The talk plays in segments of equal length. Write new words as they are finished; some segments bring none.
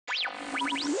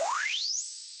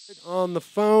on the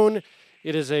phone.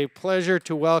 It is a pleasure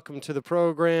to welcome to the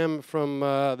program from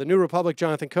the New Republic,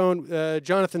 Jonathan Cohn.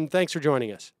 Jonathan, thanks for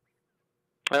joining us.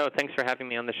 Oh, thanks for having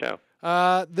me on the show.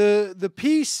 The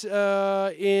piece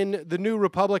in the New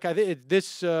Republic, I think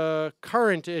this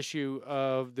current issue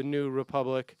of the New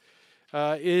Republic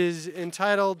is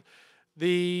entitled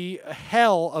 "The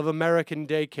Hell of American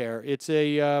Daycare." It's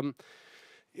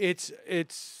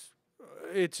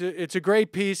a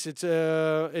great piece. It's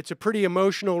a pretty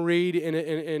emotional read.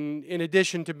 In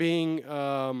addition to being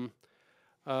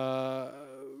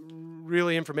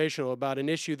really informational about an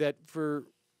issue that for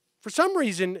some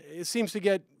reason it seems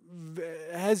to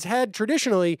has had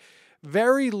traditionally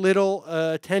very little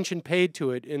attention paid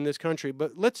to it in this country.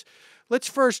 But let's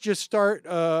first just start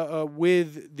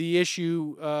with the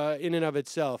issue in and of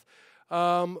itself.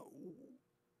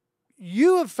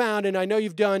 You have found, and I know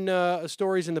you've done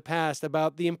stories in the past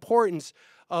about the importance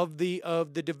of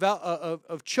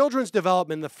of children's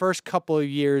development in the first couple of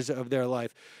years of their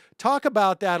life. Talk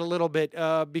about that a little bit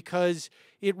because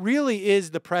it really is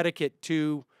the predicate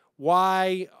to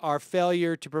why our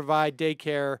failure to provide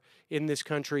daycare in this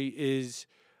country is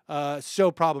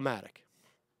so problematic.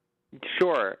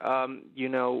 Sure. I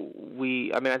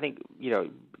think,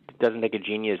 it doesn't take a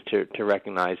genius to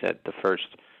recognize that the first,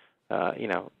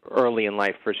 early in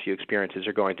life, first few experiences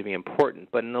are going to be important.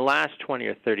 But in the last 20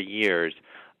 or 30 years,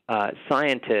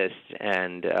 scientists,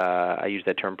 and I use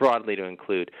that term broadly to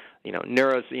include,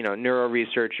 neuro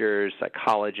researchers,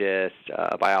 psychologists,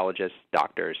 biologists,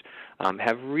 doctors,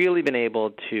 have really been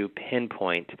able to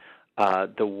pinpoint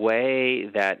the way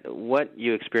that what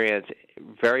you experience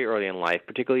very early in life,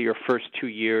 particularly your first 2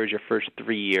 years, your first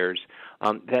 3 years,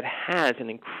 that has an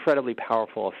incredibly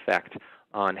powerful effect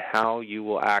on how you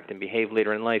will act and behave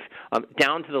later in life,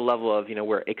 down to the level of,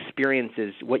 where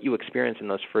what you experience in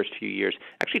those first few years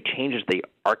actually changes the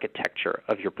architecture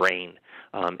of your brain.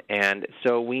 And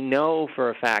so we know for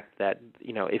a fact that,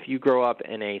 if you grow up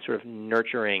in a sort of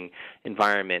nurturing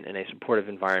environment, in a supportive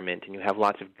environment, and you have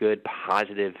lots of good,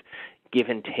 positive, give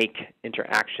and take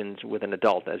interactions with an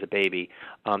adult as a baby,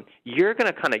 your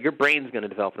brain's going to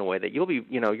develop in a way that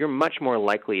you're much more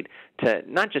likely to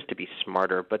not just to be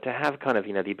smarter, but to have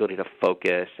the ability to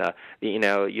focus,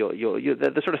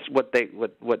 the sort of what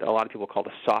a lot of people call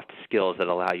the soft skills that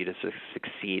allow you to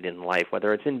succeed in life,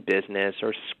 whether it's in business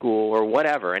or school or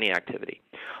whatever, any activity.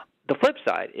 The flip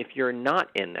side, if you're not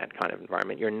in that kind of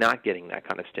environment, you're not getting that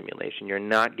kind of stimulation, you're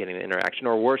not getting the interaction,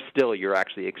 or worse still, you're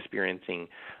actually experiencing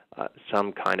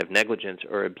some kind of negligence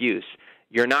or abuse,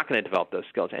 you're not going to develop those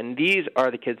skills. And these are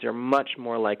the kids that are much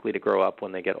more likely to grow up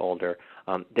when they get older.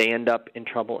 They end up in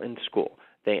trouble in school.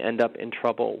 They end up in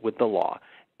trouble with the law.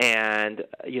 And,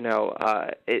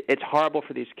 it's horrible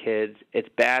for these kids. It's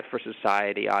bad for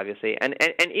society, obviously. And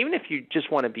even if you just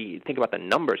want to think about the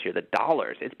numbers here, the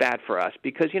dollars, it's bad for us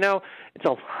because, it's a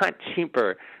lot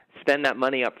cheaper spend that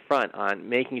money up front on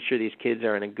making sure these kids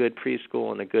are in a good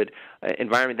preschool and a good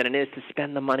environment than it is to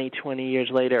spend the money 20 years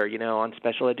later, on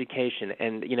special education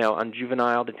and, on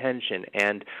juvenile detention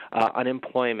and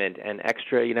unemployment and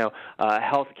extra,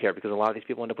 health care, because a lot of these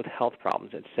people end up with health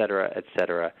problems, et cetera, et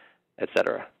cetera, et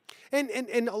cetera.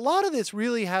 And a lot of this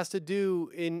really has to do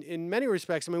in many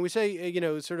respects. I mean, we say,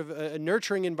 sort of a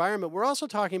nurturing environment. We're also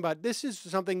talking about this is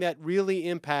something that really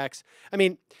impacts, I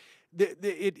mean,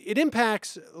 it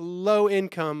impacts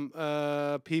low-income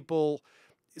people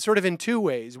sort of in two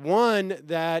ways. One,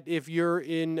 that if you're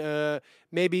in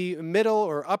maybe middle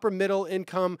or upper middle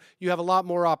income, you have a lot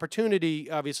more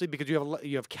opportunity, obviously, because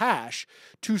you have cash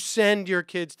to send your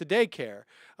kids to daycare.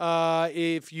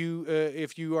 If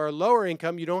you are lower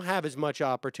income, you don't have as much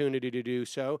opportunity to do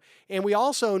so. And we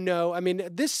also know, I mean,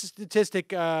 this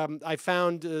statistic I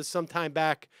found some time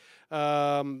back.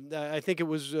 I think it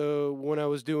was when I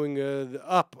was doing the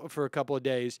Up for a couple of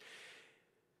days.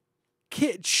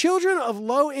 Children of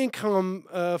low-income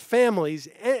families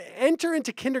enter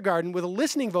into kindergarten with a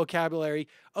listening vocabulary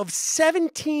of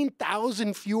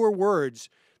 17,000 fewer words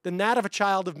than that of a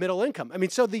child of middle income. I mean,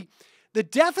 so the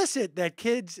deficit that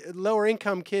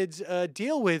lower-income kids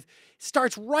deal with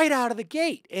starts right out of the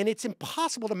gate, and it's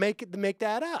impossible to make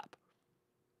that up.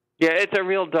 Yeah, it's a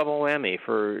real double whammy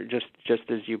for just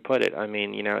as you put it. I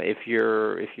mean, if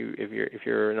you're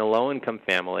in a low-income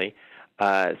family,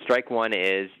 strike one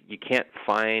is you can't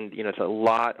find, it's a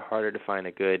lot harder to find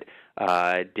a good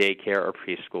daycare or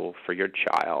preschool for your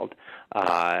child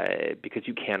because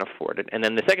you can't afford it. And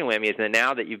then the second whammy is that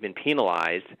now that you've been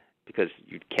penalized because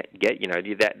you can't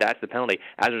get, that's the penalty.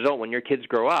 As a result, when your kids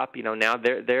grow up, now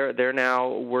they're now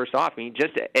worse off. I mean,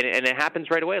 and it happens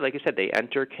right away. Like you said, they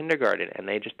enter kindergarten and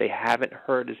they haven't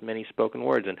heard as many spoken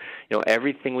words, and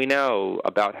everything we know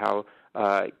about how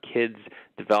kids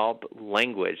develop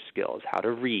language skills, how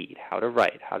to read, how to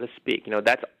write, how to speak.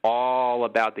 That's all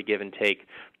about the give and take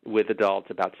with adults,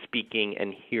 about speaking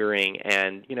and hearing,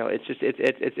 and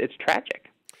it's tragic.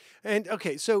 And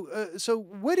okay, so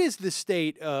what is the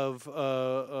state of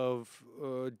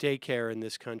daycare in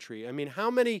this country? I mean, how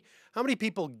many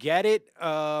people get it?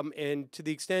 And to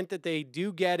the extent that they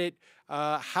do get it,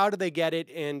 how do they get it?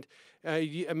 And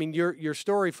I mean, your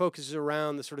story focuses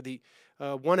around the sort of the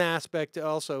one aspect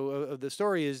also of the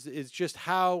story is just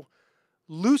how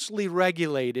loosely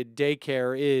regulated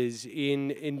daycare is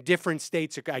in different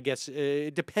states. I guess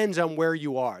it depends on where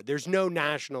you are. There's no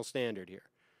national standard here.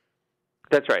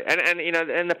 That's right,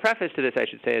 and the preface to this, I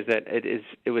should say, is that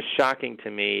it was shocking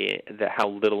to me that how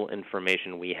little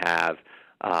information we have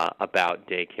about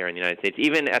daycare in the United States,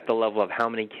 even at the level of how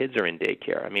many kids are in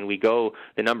daycare. I mean,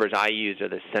 the numbers I use are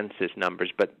the census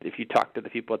numbers, but if you talk to the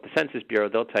people at the Census Bureau,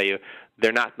 they'll tell you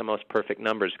they're not the most perfect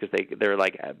numbers because they're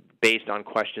like based on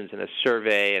questions in a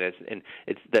survey, and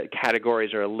it's the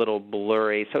categories are a little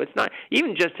blurry. So it's not,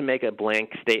 even just to make a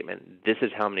blank statement, this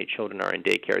is how many children are in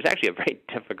daycare, is actually a very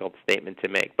difficult statement to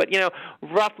make. But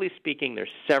roughly speaking, there's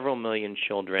several million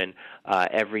children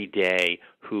every day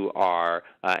who are,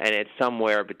 and it's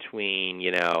somewhere between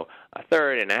a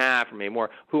third and a half or maybe more,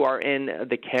 who are in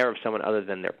the care of someone other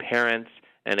than their parents.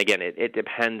 And again, it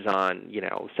depends on,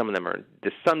 some of them are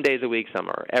just some days a week, some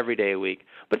are every day a week,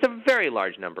 but it's a very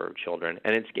large number of children,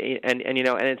 and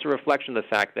it's a reflection of the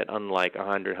fact that unlike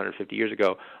 100, 150 years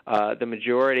ago, the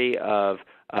majority of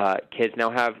kids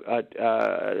now have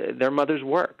their mothers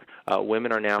work.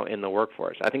 Women are now in the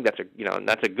workforce. I think that's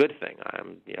a good thing.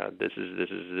 This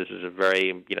is a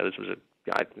very this was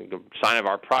I think a sign of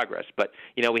our progress. But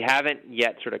we haven't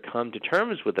yet sort of come to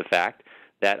terms with the fact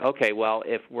that okay, well,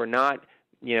 if we're not,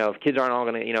 if kids aren't all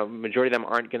going to, majority of them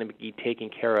aren't going to be taken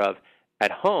care of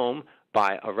at home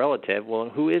by a relative, well,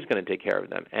 who is going to take care of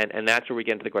them? And that's where we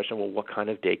get into the question, well, what kind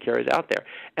of daycare is out there?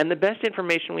 And the best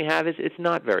information we have is it's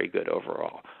not very good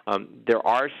overall. There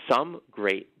are some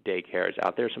great daycares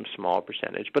out there, some small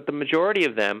percentage, but the majority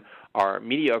of them are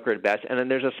mediocre at best, and then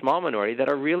there's a small minority that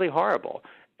are really horrible.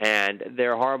 And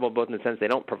they're horrible both in the sense they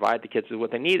don't provide the kids with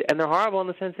what they need, and they're horrible in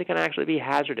the sense they can actually be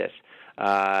hazardous.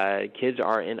 Kids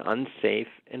are in unsafe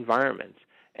environments.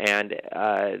 And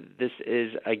this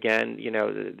is, again,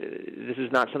 this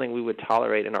is not something we would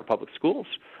tolerate in our public schools.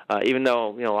 Even though,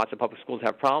 lots of public schools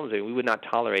have problems, we would not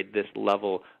tolerate this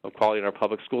level of quality in our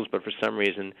public schools, but for some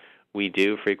reason we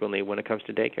do frequently when it comes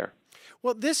to daycare.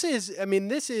 Well, this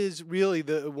is really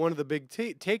one of the big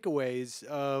takeaways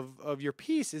of your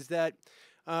piece is that,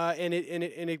 and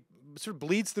it sort of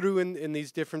bleeds through in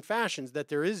these different fashions, that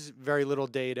there is very little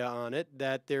data on it,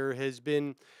 that there has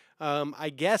been, I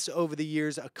guess, over the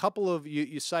years,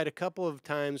 you cite a couple of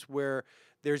times where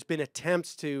there's been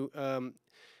attempts to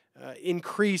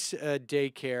increase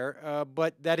daycare,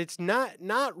 but that it's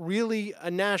not really a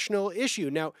national issue.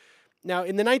 Now,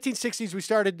 in the 1960s, we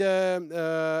started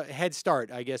Head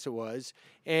Start, I guess it was,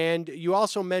 and you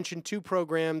also mentioned two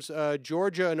programs,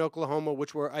 Georgia and Oklahoma,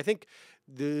 which were, I think,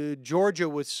 the Georgia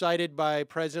was cited by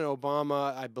President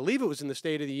Obama, I believe it was in the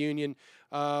State of the Union,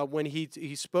 when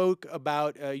he spoke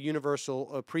about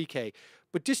universal pre-K.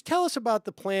 But just tell us about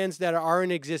the plans that are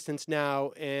in existence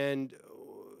now and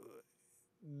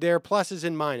their pluses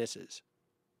and minuses.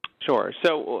 Sure.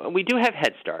 So we do have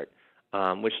Head Start,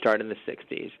 which started in the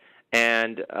 60s.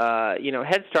 And,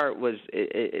 Head Start was,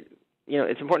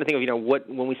 it's important to think of,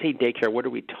 when we say daycare, what are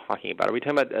we talking about? Are we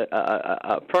talking about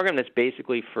a program that's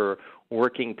basically for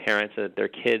working parents so that their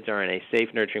kids are in a safe,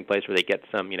 nurturing place where they get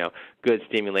some, good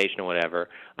stimulation or whatever?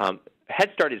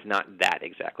 Head Start is not that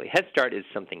exactly. Head Start is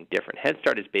something different. Head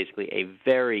Start is basically a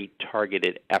very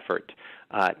targeted effort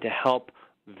to help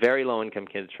very low-income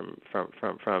kids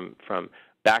from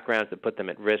backgrounds that put them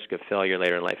at risk of failure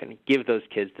later in life and give those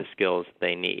kids the skills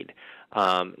they need.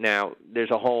 Now,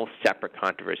 there's a whole separate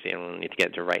controversy, and we don't need to get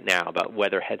into right now, about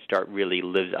whether Head Start really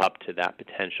lives up to that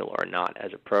potential or not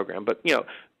as a program. But,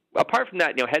 apart from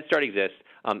that, Head Start exists.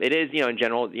 It is, in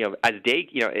general, as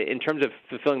in terms of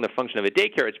fulfilling the function of a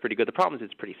daycare, it's pretty good. The problem is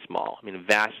it's pretty small. I mean, it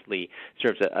vastly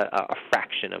serves a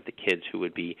fraction of the kids who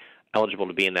would be eligible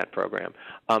to be in that program.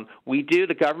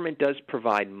 The government does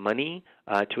provide money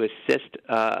to assist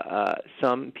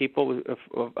some people with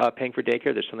paying for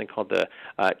daycare. There's something called the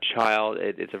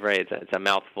it's a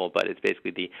mouthful, but it's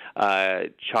basically the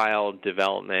Child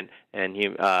Development and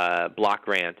Block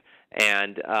Grant.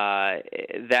 And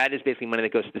that is basically money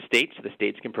that goes to the states. So the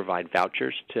states can provide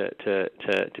vouchers to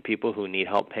people who need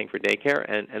help paying for daycare.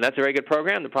 And that's a very good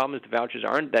program. The problem is the vouchers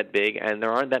aren't that big, and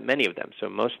there aren't that many of them. So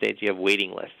in most states, you have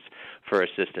waiting lists for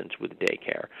assistance with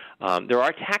daycare. There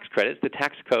are tax credits. The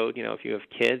tax code, if you have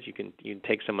kids, you can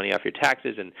take some money off your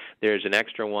taxes, and there's an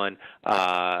extra one.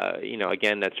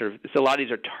 Again, that's so a lot of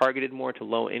these are targeted more to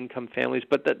low-income families.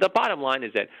 But the bottom line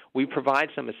is that we provide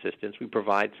some assistance. We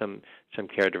provide some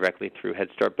care directly through Head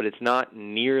Start, but it's not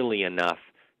nearly enough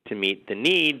to meet the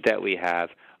need that we have,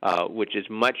 which is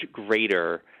much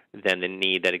greater than the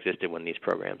need that existed when these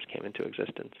programs came into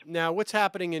existence. Now, what's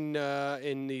happening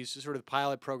in these sort of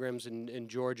pilot programs in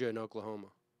Georgia and Oklahoma?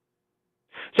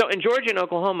 So in Georgia and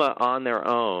Oklahoma, on their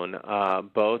own,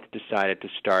 both decided to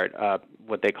start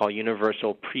what they call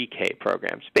universal pre-K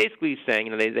programs. Basically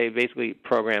saying, they basically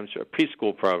programs, or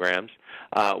preschool programs,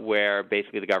 where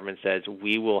basically the government says,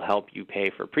 we will help you pay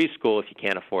for preschool if you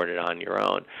can't afford it on your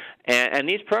own. And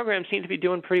these programs seem to be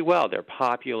doing pretty well. They're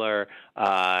popular.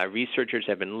 Researchers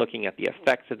have been looking at the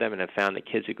effects of them and have found that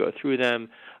kids who go through them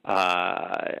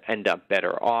end up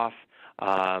better off.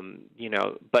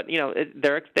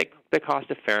 They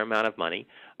cost a fair amount of money.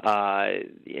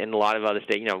 In a lot of other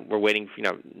states, we're waiting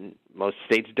for, most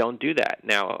states don't do that.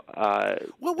 Now,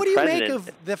 well, what do you make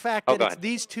of the fact that it's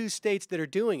these two states that are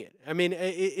doing it? I mean,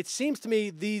 it seems to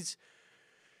me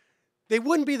they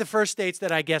wouldn't be the first states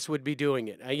that I guess would be doing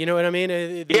it. You know what I mean?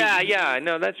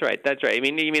 No, that's right. That's right. I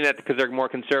mean, you mean that because they're more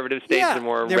conservative states or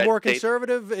more they're red more states?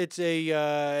 Conservative. It's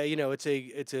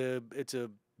a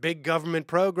big government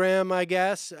program, I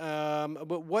guess.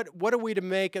 But what are we to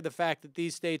make of the fact that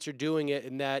these states are doing it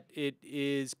and that it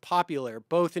is popular,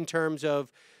 both in terms of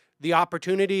the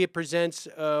opportunity it presents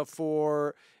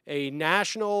for a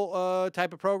national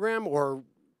type of program, or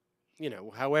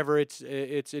however it's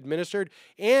administered,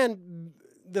 and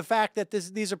the fact that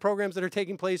these are programs that are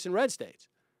taking place in red states?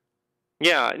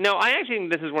 Yeah, no, I actually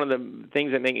think this is one of the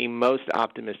things that make me most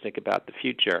optimistic about the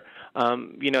future.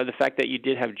 The fact that you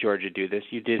did have Georgia do this,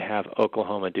 you did have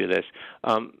Oklahoma do this.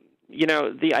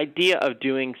 The idea of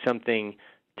doing something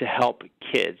to help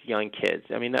kids, young kids,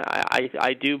 I mean,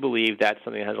 I do believe that's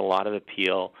something that has a lot of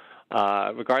appeal,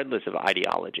 regardless of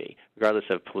ideology, regardless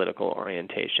of political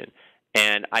orientation.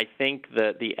 And I think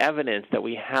that the evidence that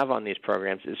we have on these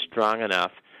programs is strong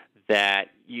enough that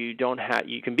you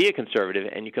can be a conservative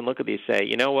and you can look at these and say,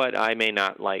 you know what, I may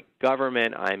not like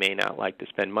government, I may not like to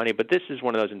spend money, but this is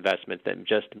one of those investments that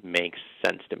just makes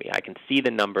sense to me. I can see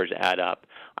the numbers add up.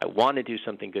 I want to do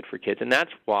something good for kids, and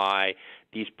that's why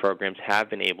these programs have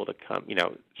been able to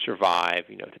survive,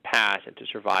 to pass and to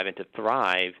survive and to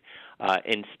thrive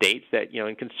in states that,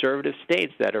 in conservative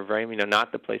states that are very,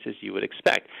 not the places you would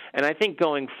expect. And I think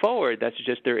going forward,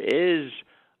 there is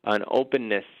an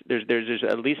openness, there's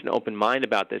at least an open mind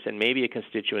about this, and maybe a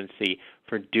constituency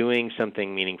for doing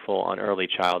something meaningful on early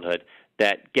childhood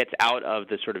that gets out of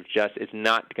the sort of it's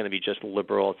not going to be just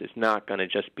liberals, it's not going to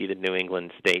just be the New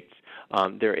England states.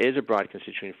 There is a broad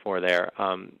constituency for there,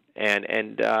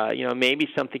 maybe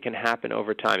something can happen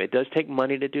over time. It does take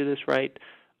money to do this right.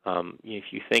 If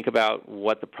you think about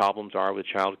what the problems are with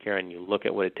child care and you look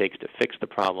at what it takes to fix the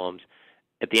problems,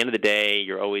 at the end of the day,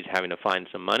 you're always having to find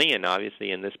some money, and obviously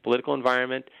in this political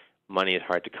environment, money is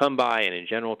hard to come by, and in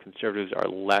general, conservatives are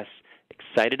less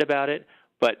excited about it,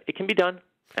 but it can be done,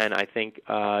 and I think,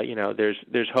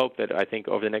 there's hope that I think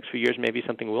over the next few years, maybe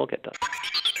something will get done.